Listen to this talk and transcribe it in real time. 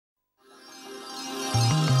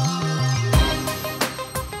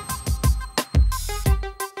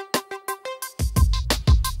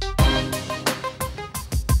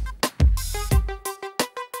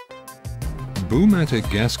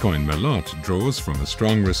BouMatic Gascoigne Melotte draws from a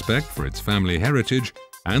strong respect for its family heritage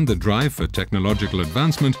and the drive for technological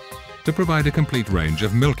advancement to provide a complete range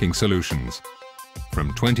of milking solutions.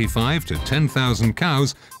 From 25 to 10,000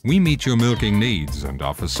 cows, we meet your milking needs and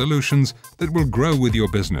offer solutions that will grow with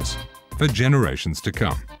your business for generations to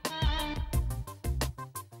come.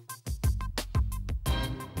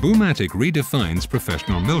 BouMatic redefines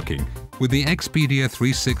professional milking with the Xpedia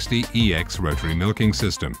 360EX rotary milking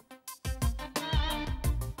system.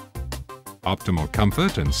 Optimal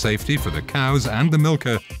comfort and safety for the cows and the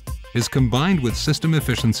milker is combined with system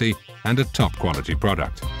efficiency and a top-quality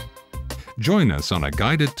product. Join us on a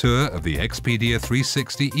guided tour of the Xpedia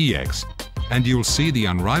 360EX and you'll see the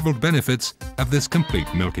unrivaled benefits of this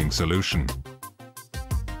complete milking solution.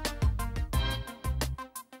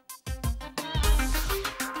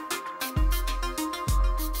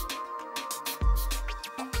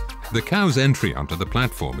 The cow's entry onto the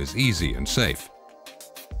platform is easy and safe.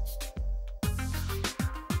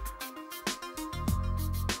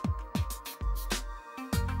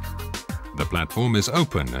 The platform is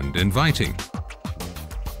open and inviting.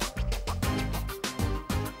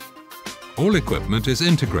 All equipment is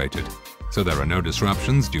integrated, so there are no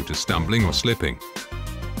disruptions due to stumbling or slipping.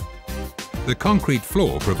 The concrete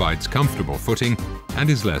floor provides comfortable footing and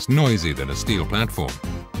is less noisy than a steel platform,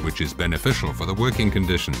 which is beneficial for the working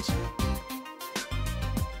conditions.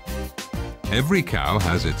 Every cow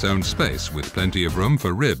has its own space with plenty of room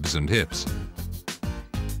for ribs and hips.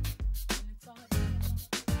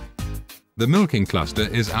 The milking cluster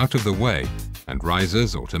is out of the way and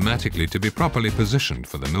rises automatically to be properly positioned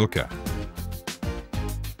for the milker.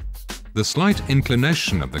 The slight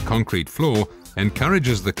inclination of the concrete floor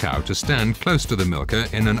encourages the cow to stand close to the milker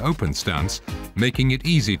in an open stance, making it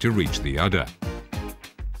easy to reach the udder.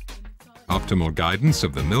 Optimal guidance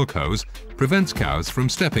of the milk hose prevents cows from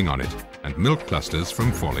stepping on it and milk clusters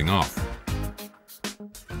from falling off.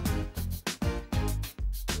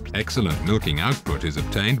 Excellent milking output is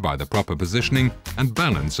obtained by the proper positioning and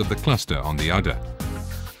balance of the cluster on the udder.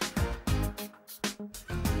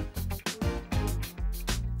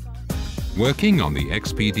 Working on the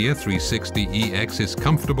Xpedia 360EX is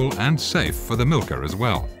comfortable and safe for the milker as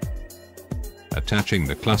well. Attaching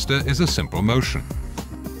the cluster is a simple motion.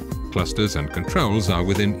 Clusters and controls are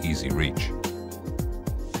within easy reach.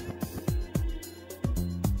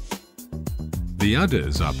 The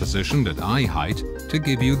udders are positioned at eye height to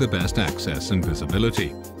give you the best access and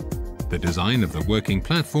visibility. The design of the working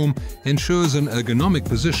platform ensures an ergonomic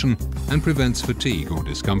position and prevents fatigue or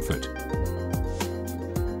discomfort.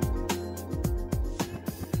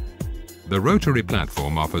 The rotary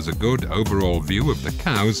platform offers a good overall view of the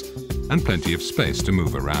cows and plenty of space to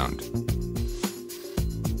move around.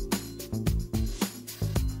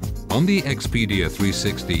 On the Xpedia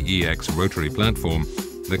 360EX rotary platform,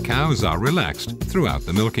 the cows are relaxed throughout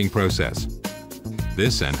the milking process.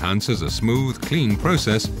 This enhances a smooth, clean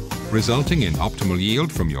process, resulting in optimal yield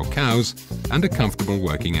from your cows and a comfortable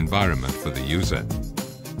working environment for the user.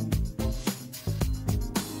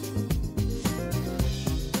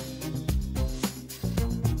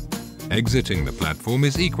 Exiting the platform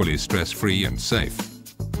is equally stress-free and safe.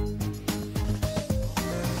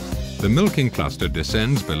 The milking cluster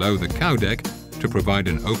descends below the cow deck to provide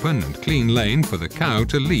an open and clean lane for the cow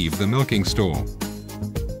to leave the milking stall.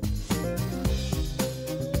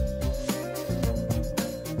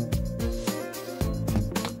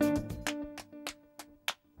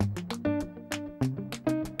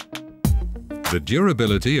 The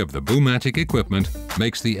durability of the BouMatic equipment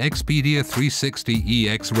makes the Xpedia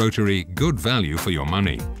 360EX Rotary good value for your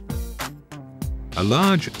money. A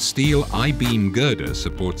large steel I-beam girder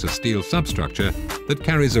supports a steel substructure that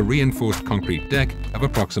carries a reinforced concrete deck of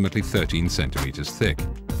approximately 13 centimeters thick.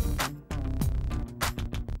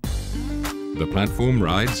 The platform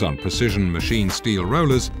rides on precision machine steel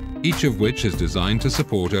rollers, each of which is designed to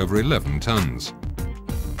support over 11 tons.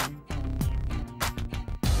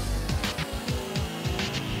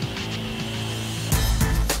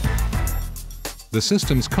 The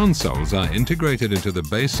system's consoles are integrated into the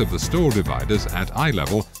base of the stall dividers at eye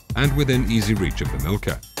level and within easy reach of the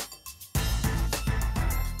milker.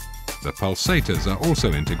 The pulsators are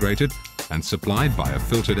also integrated and supplied by a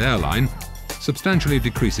filtered air line, substantially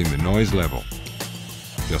decreasing the noise level.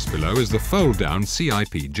 Just below is the fold-down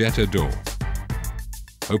CIP jetter door.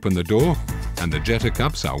 Open the door and the jetter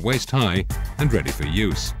cups are waist-high and ready for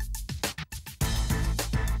use.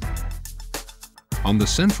 On the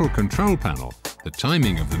central control panel, the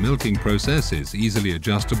timing of the milking process is easily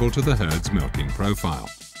adjustable to the herd's milking profile.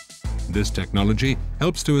 This technology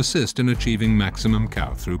helps to assist in achieving maximum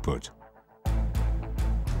cow throughput.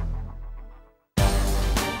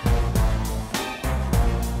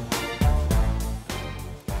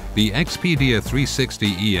 the Xpedia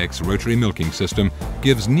 360EX rotary milking system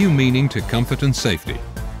gives new meaning to comfort and safety,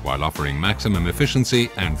 while offering maximum efficiency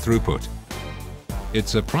and throughput.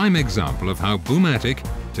 It's a prime example of how BouMatic,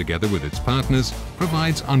 together with its partners,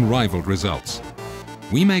 provides unrivaled results.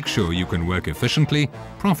 We make sure you can work efficiently,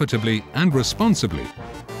 profitably and responsibly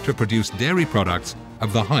to produce dairy products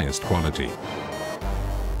of the highest quality.